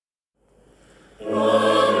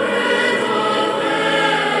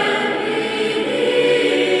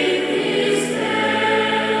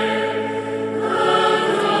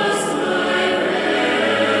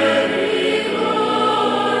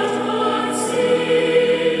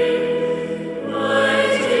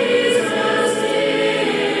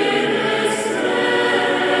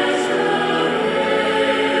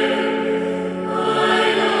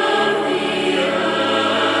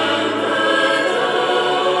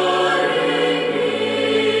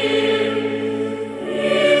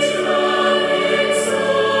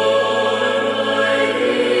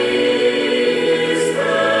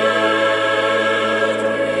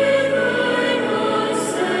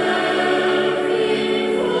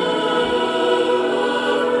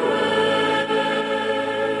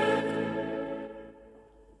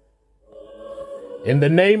In the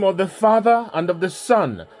name of the Father, and of the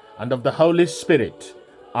Son, and of the Holy Spirit.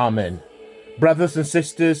 Amen. Brothers and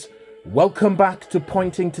sisters, welcome back to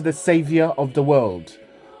Pointing to the Saviour of the World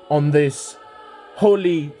on this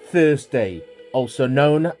Holy Thursday, also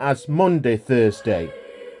known as Monday Thursday.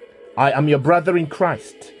 I am your brother in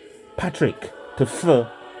Christ, Patrick Tefeu.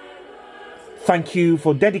 Thank you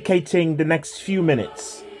for dedicating the next few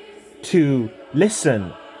minutes to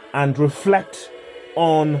listen and reflect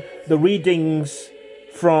on the readings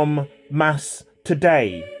from Mass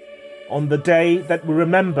today, on the day that we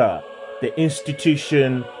remember the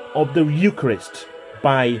institution of the Eucharist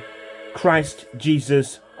by Christ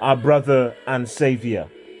Jesus, our brother and Saviour.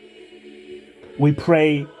 We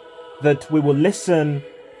pray that we will listen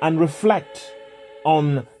and reflect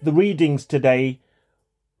on the readings today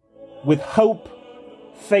with hope,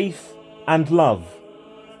 faith and love,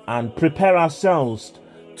 and prepare ourselves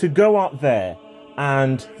to go out there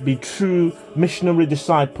and be true missionary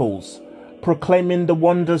disciples, proclaiming the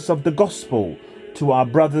wonders of the gospel to our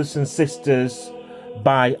brothers and sisters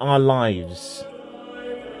by our lives.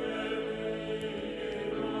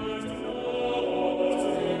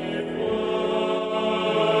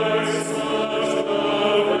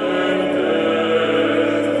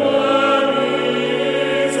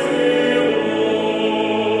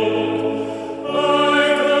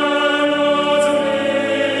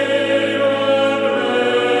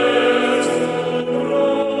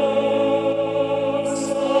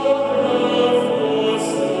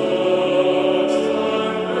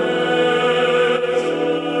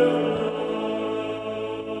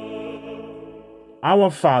 Our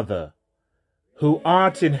Father, who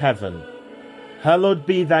art in heaven, hallowed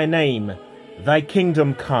be thy name. Thy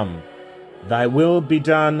kingdom come. Thy will be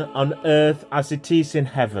done on earth as it is in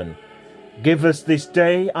heaven. Give us this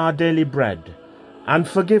day our daily bread, and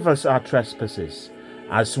forgive us our trespasses,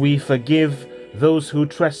 as we forgive those who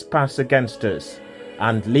trespass against us.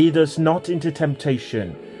 And lead us not into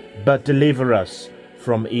temptation, but deliver us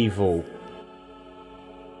from evil.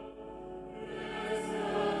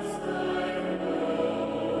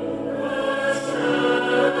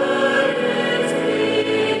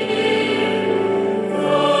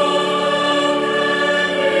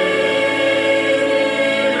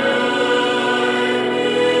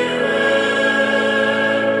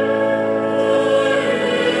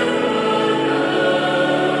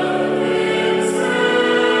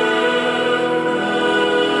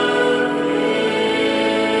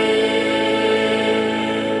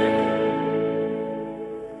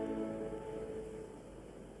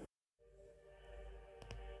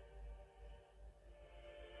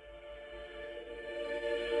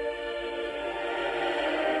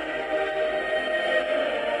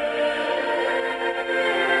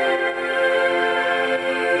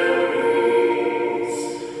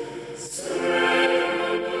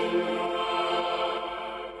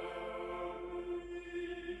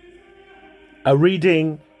 A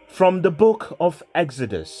reading from the book of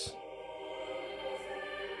Exodus.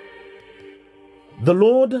 The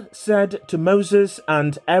Lord said to Moses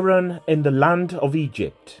and Aaron in the land of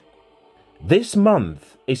Egypt, "This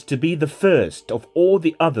month is to be the first of all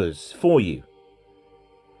the others for you,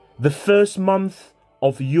 the first month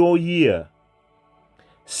of your year.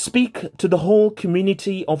 Speak to the whole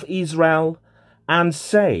community of Israel and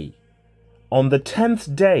say, on the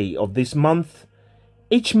 10th day of this month,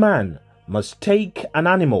 each man must take an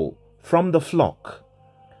animal from the flock,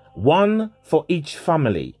 one for each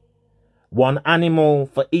family, one animal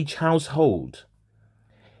for each household.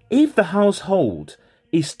 If the household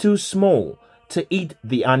is too small to eat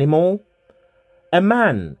the animal, a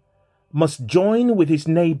man must join with his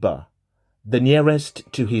neighbor, the nearest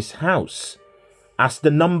to his house, as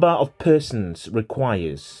the number of persons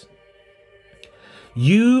requires.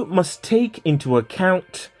 You must take into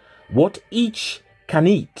account what each can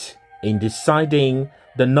eat in deciding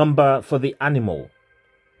the number for the animal.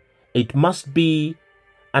 It must be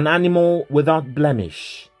an animal without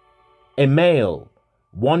blemish, a male,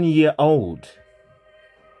 1 year old.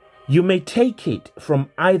 You may take it from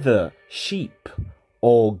either sheep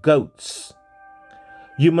or goats.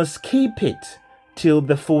 You must keep it till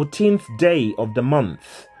the 14th day of the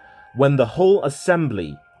month, when the whole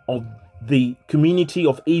assembly of the community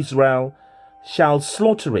of Israel shall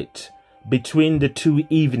slaughter it between the 2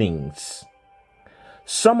 evenings.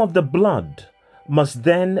 Some of the blood must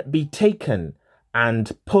then be taken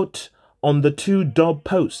and put on the 2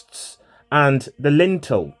 doorposts and the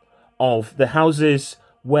lintel of the houses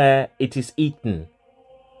where it is eaten.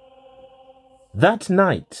 That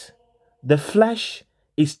night the flesh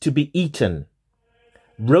is to be eaten,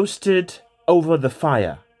 roasted over the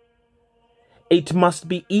fire. It must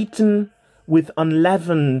be eaten with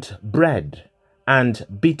unleavened bread and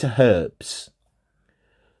bitter herbs.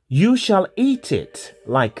 You shall eat it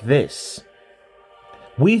like this,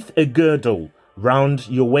 with a girdle round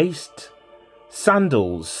your waist,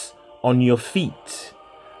 sandals on your feet,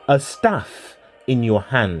 a staff in your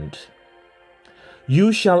hand.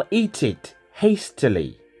 You shall eat it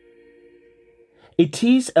hastily. It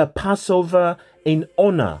is a Passover in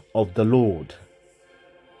honor of the Lord.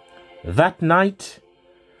 That night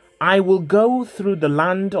I will go through the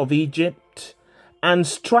land of Egypt and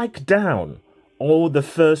strike down all the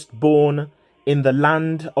firstborn in the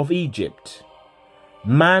land of Egypt,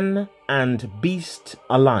 man and beast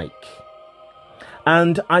alike.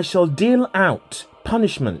 And I shall deal out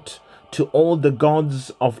punishment to all the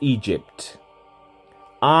gods of Egypt.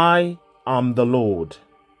 I am the Lord.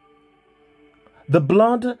 The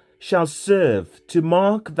blood shall serve to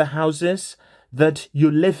mark the houses that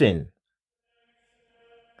you live in.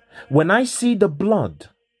 When I see the blood,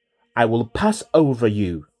 I will pass over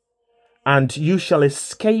you, and you shall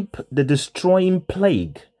escape the destroying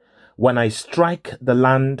plague when I strike the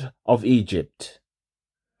land of Egypt.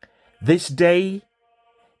 This day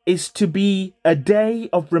is to be a day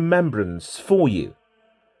of remembrance for you,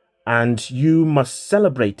 and you must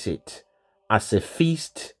celebrate it as a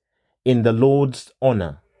feast in the Lord's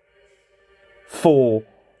honor. For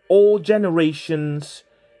all generations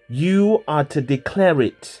you are to declare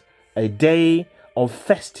it a day of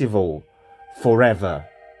festival forever.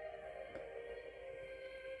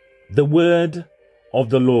 The word of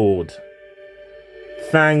the Lord.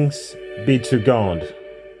 Thanks be to God.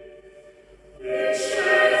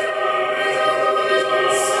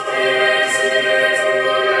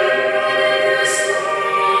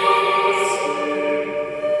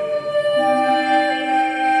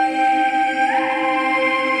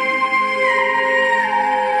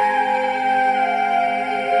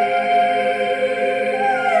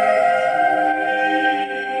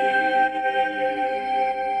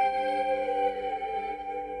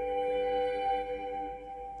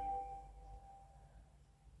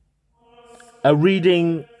 A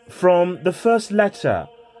reading from the first letter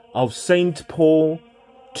of St. Paul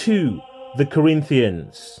to the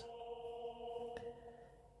Corinthians.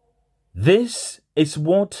 This is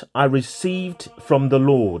what I received from the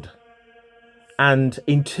Lord, and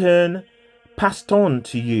in turn passed on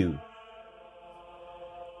to you,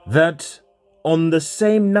 that on the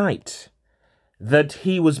same night that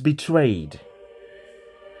he was betrayed,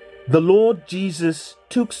 the Lord Jesus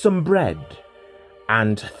took some bread,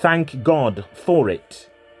 and thanked God for it,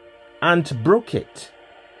 and broke it.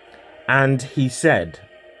 And he said,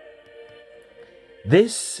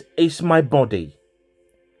 "This is my body,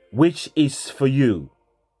 which is for you.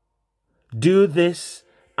 Do this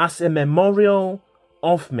as a memorial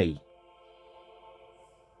of me."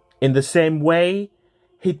 In the same way,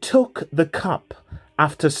 he took the cup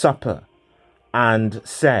after supper and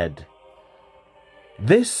said,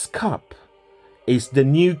 "This cup is the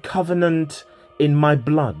new covenant in my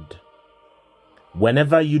blood.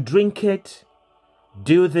 Whenever you drink it,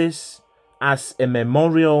 do this as a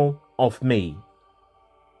memorial of me.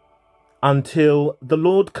 Until the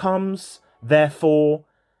Lord comes, therefore,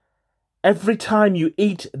 every time you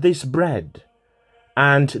eat this bread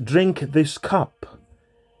and drink this cup,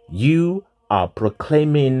 you are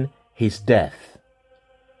proclaiming his death."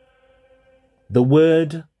 The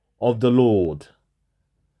word of the Lord.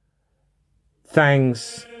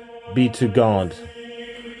 Thanks be to God.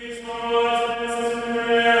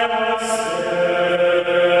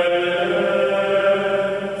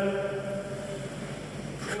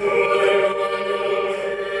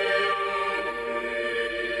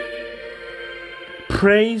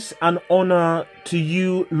 Praise and honor to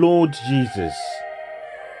you, Lord Jesus.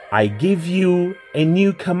 I give you a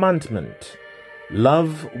new commandment.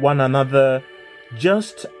 Love one another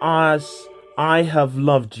just as I have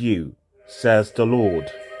loved you, says the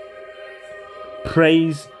Lord.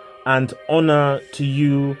 Praise and honor to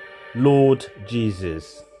you, Lord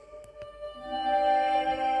Jesus.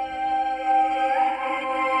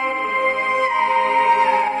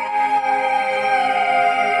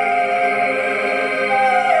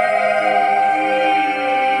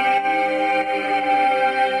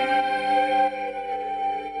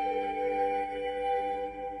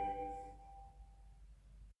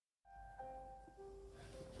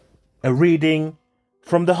 A reading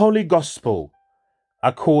from the Holy Gospel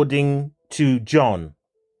according to John.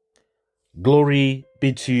 Glory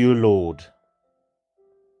be to you, Lord.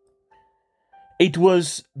 It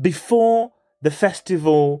was before the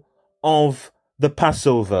festival of the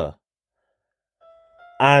Passover,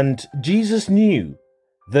 and Jesus knew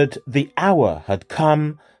that the hour had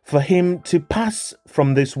come for him to pass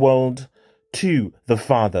from this world to the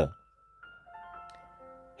Father.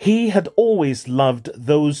 He had always loved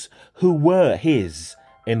those who were his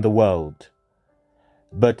in the world,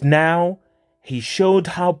 but now he showed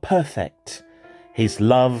how perfect his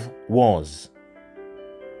love was.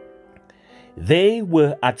 They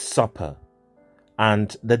were at supper,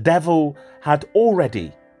 and the devil had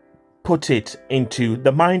already put it into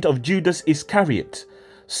the mind of Judas Iscariot,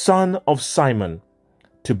 son of Simon,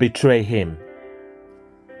 to betray him.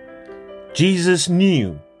 Jesus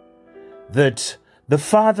knew that the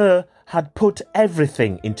Father had put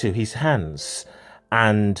everything into his hands,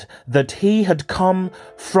 and that he had come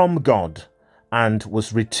from God and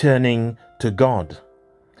was returning to God.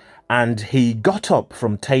 And he got up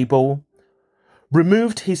from table,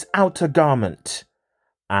 removed his outer garment,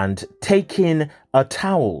 and taking a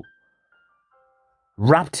towel,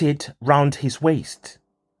 wrapped it round his waist.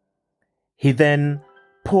 He then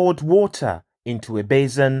poured water into a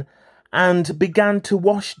basin and began to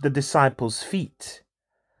wash the disciples' feet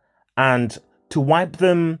and to wipe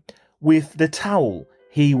them with the towel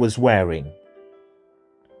he was wearing.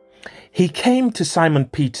 He came to Simon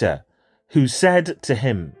Peter, who said to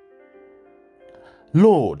him,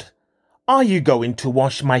 "Lord, are you going to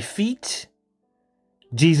wash my feet?"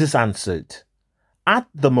 Jesus answered, "At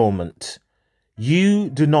the moment, you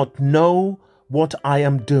do not know what I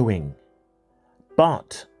am doing,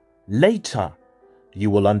 but later you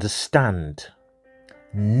will understand."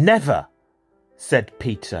 "Never," said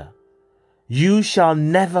Peter. "You shall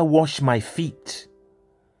never wash my feet."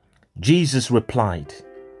 Jesus replied,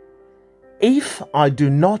 "If I do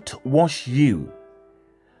not wash you,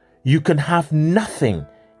 you can have nothing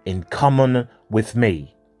in common with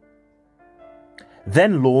me."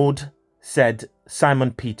 "Then, Lord," said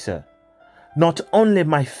Simon Peter, "not only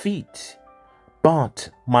my feet, but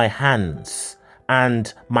my hands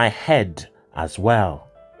and my head as well."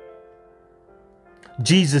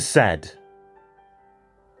 Jesus said,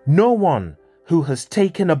 "No one who has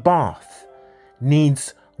taken a bath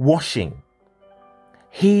needs washing.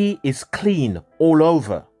 He is clean all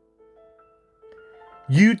over.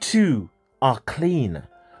 You too are clean,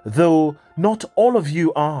 though not all of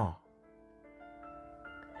you are."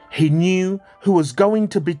 He knew who was going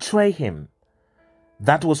to betray him.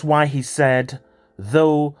 That was why he said,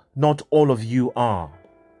 "Though not all of you are."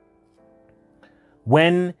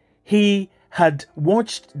 When he had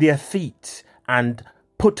washed their feet and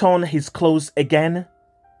put on his clothes again,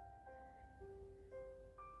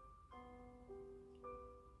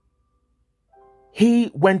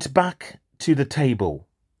 he went back to the table.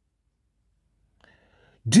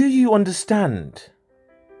 "Do you understand,"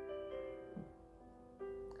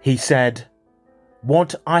 he said,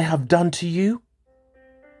 "what I have done to you?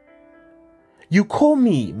 You call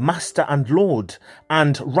me Master and Lord,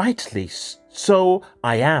 and rightly so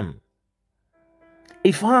I am.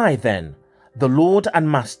 If I, then, the Lord and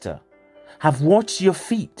Master, have washed your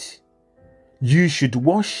feet, you should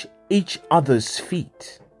wash each other's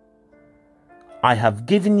feet. I have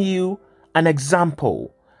given you an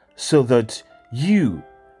example so that you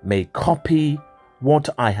may copy what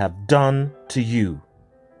I have done to you."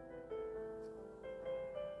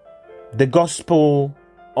 The Gospel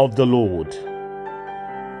of the Lord.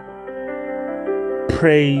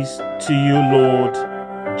 Praise to you, Lord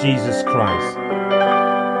Jesus Christ.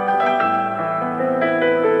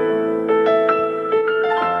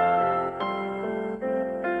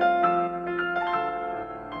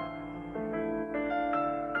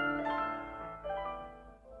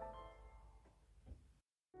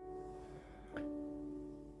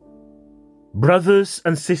 Brothers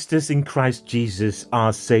and sisters in Christ Jesus,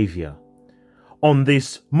 our Saviour, on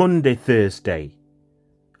this Monday Thursday,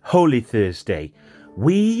 Holy Thursday,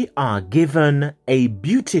 we are given a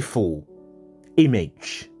beautiful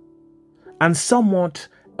image and somewhat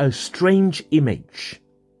a strange image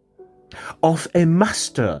of a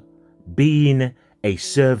master being a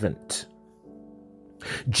servant.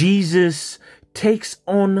 Jesus takes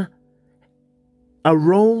on a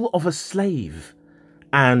role of a slave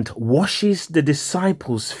and washes the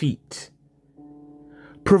disciples' feet,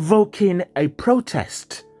 provoking a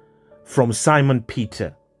protest from Simon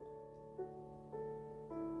Peter.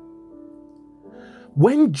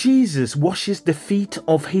 When Jesus washes the feet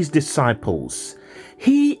of his disciples,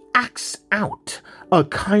 he acts out a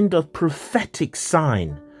kind of prophetic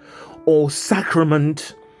sign or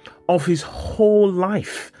sacrament of his whole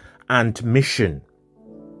life and mission.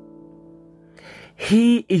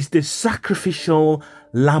 He is the sacrificial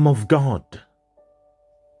Lamb of God,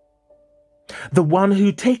 the one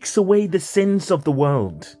who takes away the sins of the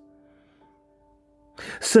world.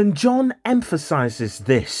 St. John emphasizes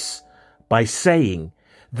this by saying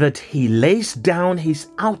that he lays down his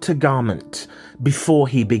outer garment before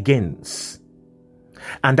he begins,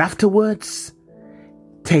 and afterwards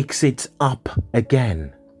takes it up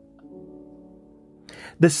again.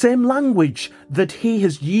 The same language that he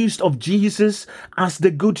has used of Jesus as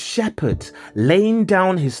the Good Shepherd, laying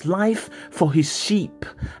down his life for his sheep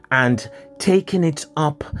and taking it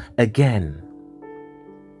up again.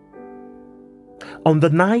 On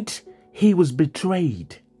the night he was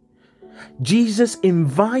betrayed, Jesus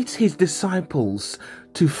invites his disciples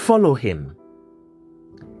to follow him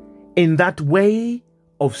in that way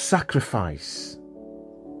of sacrifice.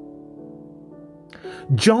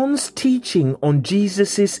 John's teaching on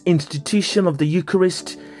Jesus' institution of the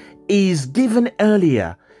Eucharist is given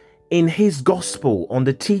earlier in his Gospel on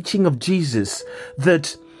the teaching of Jesus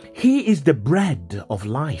that he is the bread of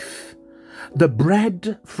life, the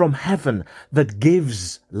bread from heaven that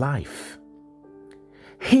gives life.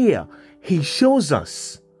 Here, he shows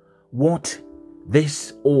us what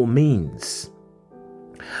this all means.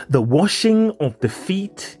 The washing of the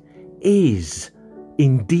feet is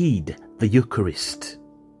indeed the Eucharist.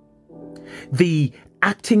 The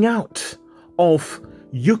acting out of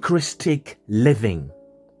Eucharistic living,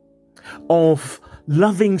 of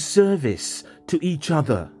loving service to each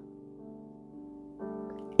other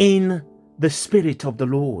in the Spirit of the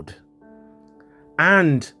Lord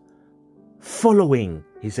and following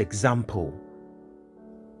his example.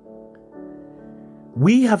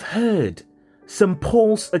 We have heard St.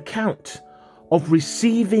 Paul's account of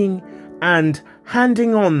receiving and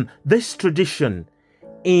handing on this tradition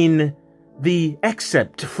in the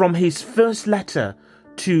excerpt from his first letter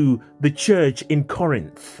to the church in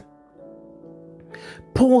Corinth.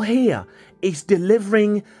 Paul here is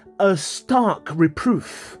delivering a stark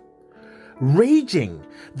reproof, raging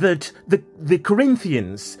that the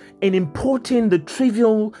Corinthians, in importing the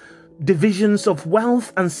trivial divisions of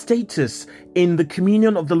wealth and status in the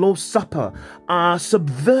communion of the Lord's Supper, are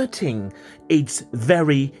subverting its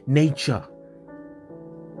very nature.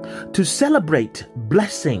 To celebrate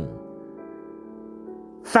blessing,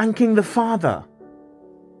 thanking the Father,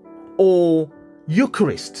 or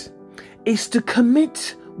Eucharist is to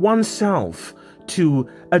commit oneself to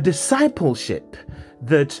a discipleship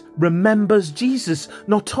that remembers Jesus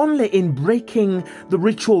not only in breaking the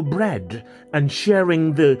ritual bread and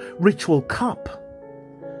sharing the ritual cup,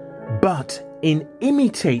 but in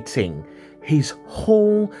imitating his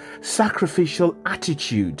whole sacrificial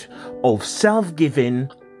attitude of self-giving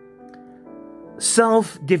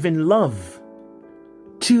love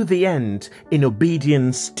to the end in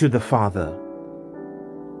obedience to the Father.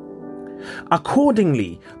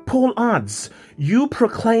 Accordingly, Paul adds, "You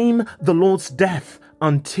proclaim the Lord's death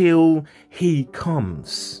until he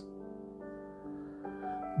comes."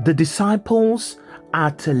 The disciples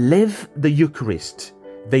are to live the Eucharist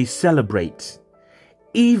they celebrate,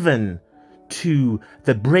 even to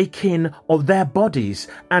the breaking of their bodies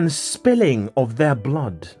and spilling of their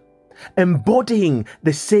blood, embodying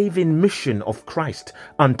the saving mission of Christ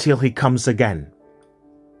until he comes again.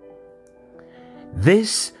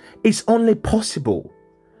 This is only possible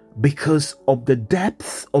because of the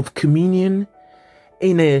depth of communion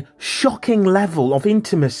in a shocking level of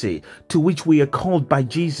intimacy to which we are called by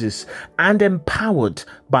Jesus and empowered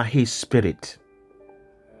by his Spirit.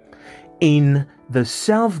 In the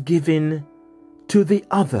self-giving to the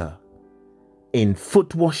other, in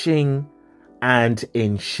foot washing and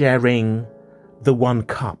in sharing the one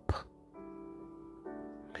cup.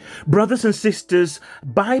 Brothers and sisters,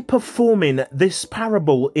 by performing this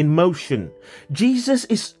parable in motion, Jesus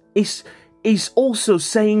is also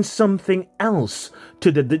saying something else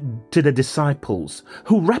to the disciples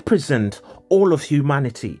who represent all of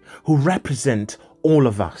humanity, who represent all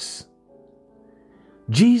of us.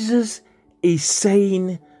 Jesus is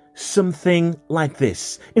saying something like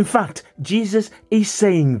this. In fact, Jesus is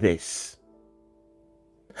saying this.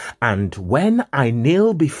 And when I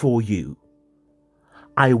kneel before you,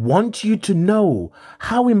 I want you to know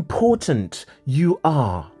how important you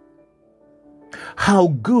are, how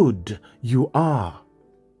good you are,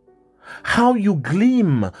 how you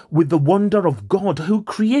gleam with the wonder of God who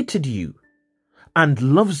created you and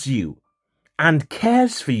loves you and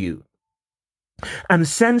cares for you and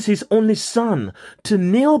sends his only Son to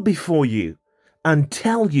kneel before you and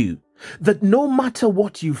tell you that no matter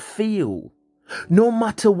what you feel, no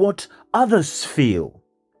matter what others feel,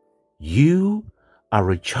 you are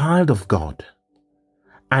a child of God,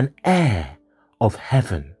 an heir of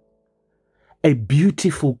heaven, a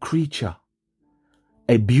beautiful creature,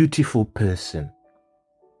 a beautiful person.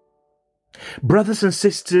 Brothers and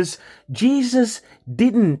sisters, Jesus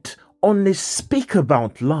didn't only speak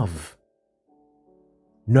about love.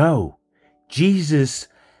 No, Jesus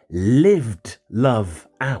lived love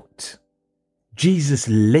out. Jesus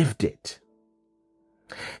lived it.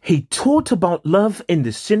 He taught about love in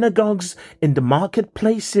the synagogues, in the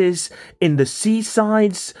marketplaces, in the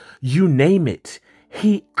seasides, you name it.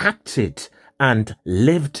 He acted and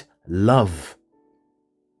lived love.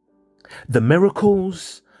 The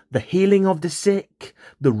miracles, the healing of the sick,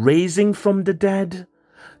 the raising from the dead,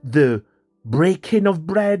 the breaking of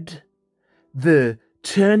bread, the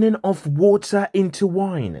turning of water into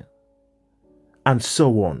wine, and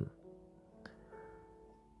so on.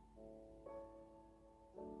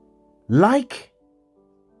 Like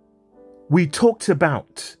we talked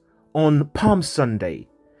about on Palm Sunday,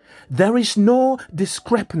 there is no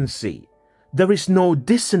discrepancy, there is no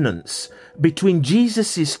dissonance between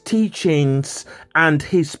Jesus' teachings and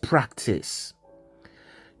his practice.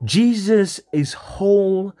 Jesus is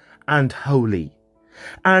whole and holy.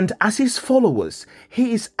 And as his followers,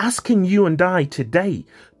 he is asking you and I today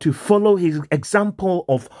to follow his example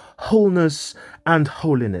of wholeness and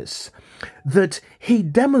holiness that he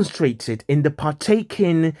demonstrated in the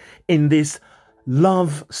partaking in this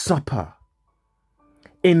love supper,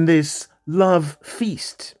 in this love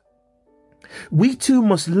feast. We too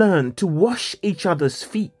must learn to wash each other's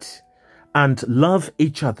feet and love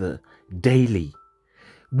each other daily.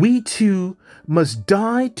 We too must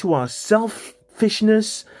die to our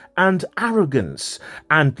selfishness and arrogance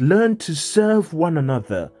and learn to serve one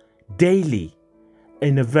another daily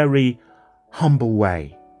in a very humble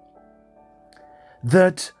way.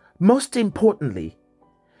 That most importantly,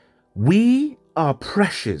 we are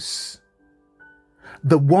precious,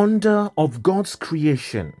 the wonder of God's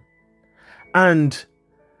creation, and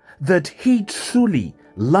that he truly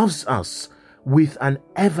loves us with an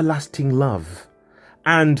everlasting love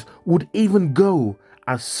and would even go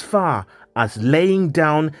as far as laying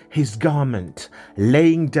down his garment,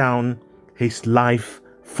 laying down his life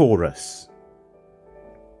for us.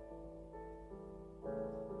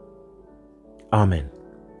 Amen.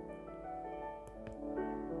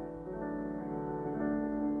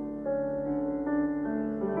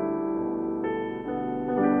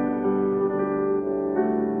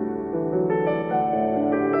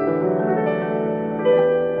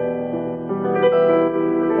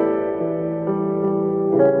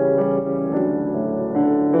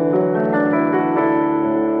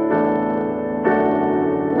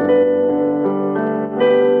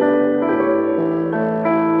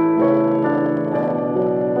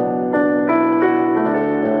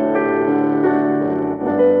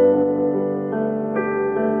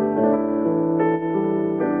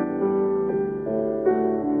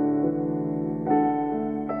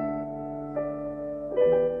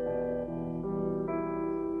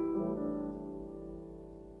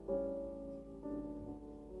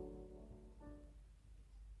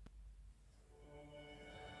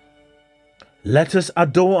 Let us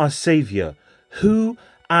adore our Saviour, who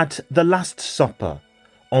at the Last Supper,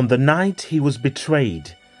 on the night he was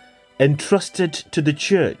betrayed, entrusted to the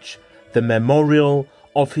Church the memorial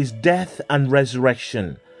of his death and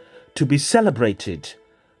resurrection, to be celebrated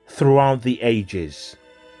throughout the ages.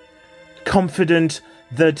 Confident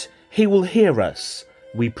that he will hear us,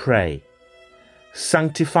 we pray.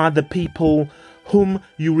 Sanctify the people whom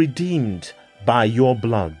you redeemed by your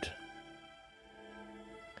blood.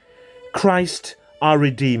 Christ, our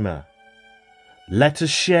Redeemer, let us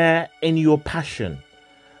share in your passion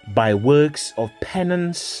by works of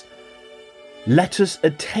penance. Let us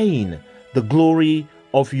attain the glory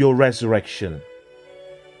of your resurrection.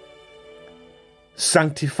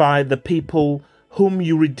 Sanctify the people whom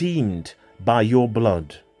you redeemed by your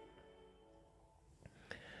blood.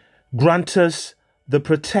 Grant us the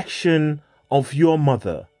protection of your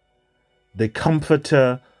mother, the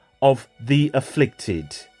comforter of the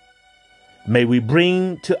afflicted, May we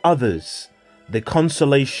bring to others the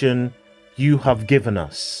consolation you have given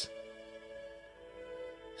us.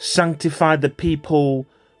 Sanctify the people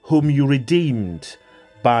whom you redeemed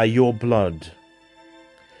by your blood.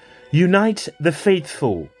 Unite the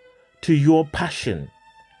faithful to your passion.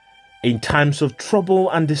 In times of trouble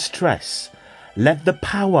and distress, let the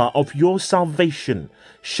power of your salvation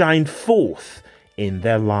shine forth in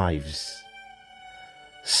their lives.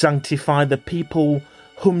 Sanctify the people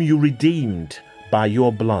whom you redeemed by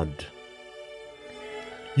your blood.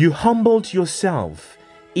 You humbled yourself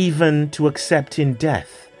even to accepting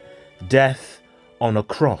death on a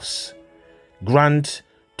cross. Grant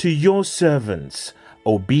to your servants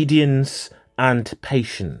obedience and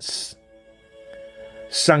patience.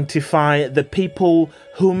 Sanctify the people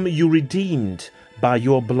whom you redeemed by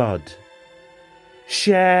your blood.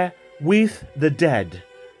 Share with the dead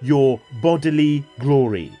your bodily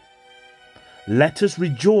glory. Let us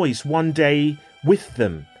rejoice one day with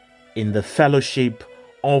them in the fellowship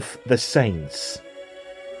of the saints.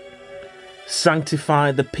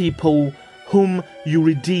 Sanctify the people whom you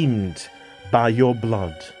redeemed by your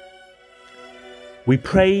blood. We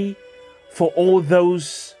pray for all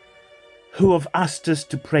those who have asked us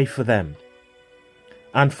to pray for them,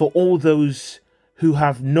 and for all those who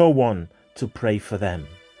have no one to pray for them.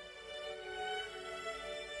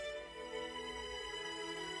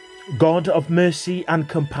 God of mercy and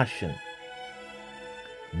compassion,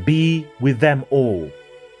 be with them all.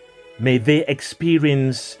 May they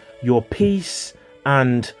experience your peace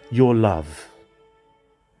and your love.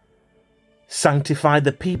 Sanctify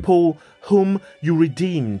the people whom you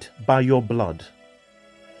redeemed by your blood.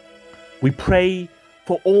 We pray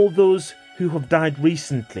for all those who have died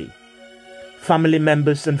recently, family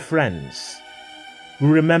members and friends. We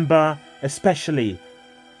remember especially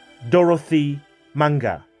Dorothy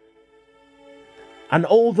Manga and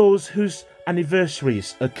all those whose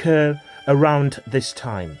anniversaries occur around this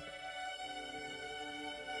time.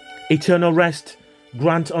 Eternal rest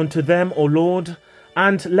grant unto them, O Lord,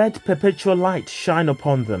 and let perpetual light shine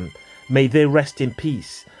upon them. May they rest in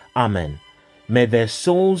peace. Amen. May their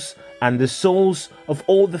souls and the souls of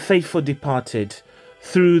all the faithful departed,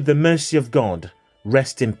 through the mercy of God,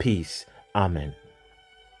 rest in peace. Amen.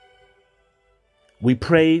 We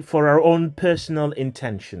pray for our own personal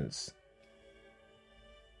intentions.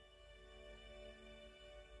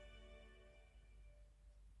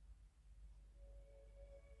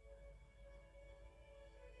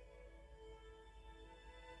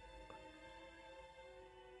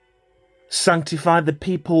 Sanctify the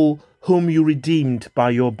people whom you redeemed by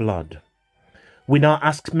your blood. We now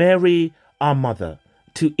ask Mary, our mother,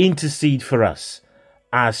 to intercede for us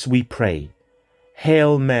as we pray.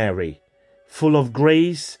 Hail Mary, full of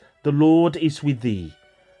grace, the Lord is with thee.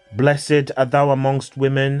 Blessed art thou amongst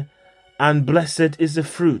women, and blessed is the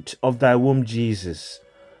fruit of thy womb, Jesus.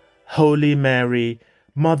 Holy Mary,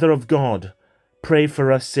 Mother of God, pray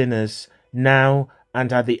for us sinners, now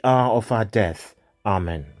and at the hour of our death.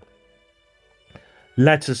 Amen.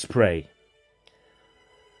 Let us pray.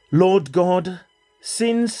 Lord God,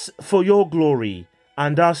 since for your glory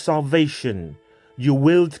and our salvation you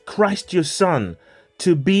willed Christ your Son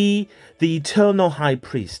to be the eternal high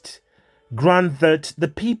priest, grant that the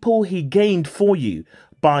people he gained for you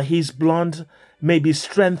by his blood may be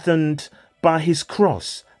strengthened by his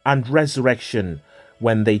cross and resurrection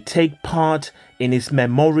when they take part in his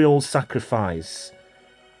memorial sacrifice,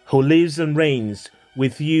 who lives and reigns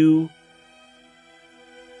with you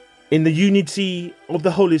in the unity of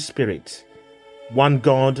the Holy Spirit, one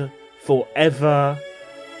God, forever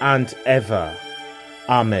and ever.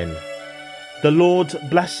 Amen. The Lord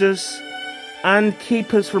bless us and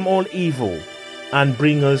keep us from all evil and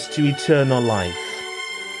bring us to eternal life.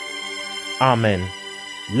 Amen.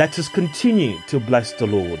 Let us continue to bless the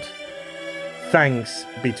Lord. Thanks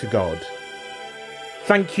be to God.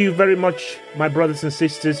 Thank you very much, my brothers and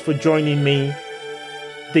sisters, for joining me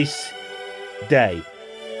this day.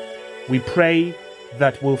 We pray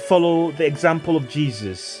that we'll follow the example of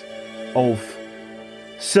Jesus of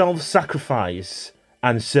self-sacrifice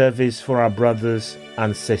and service for our brothers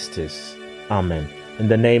and sisters. Amen. In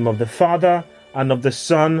the name of the Father, and of the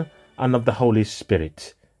Son, and of the Holy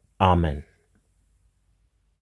Spirit. Amen.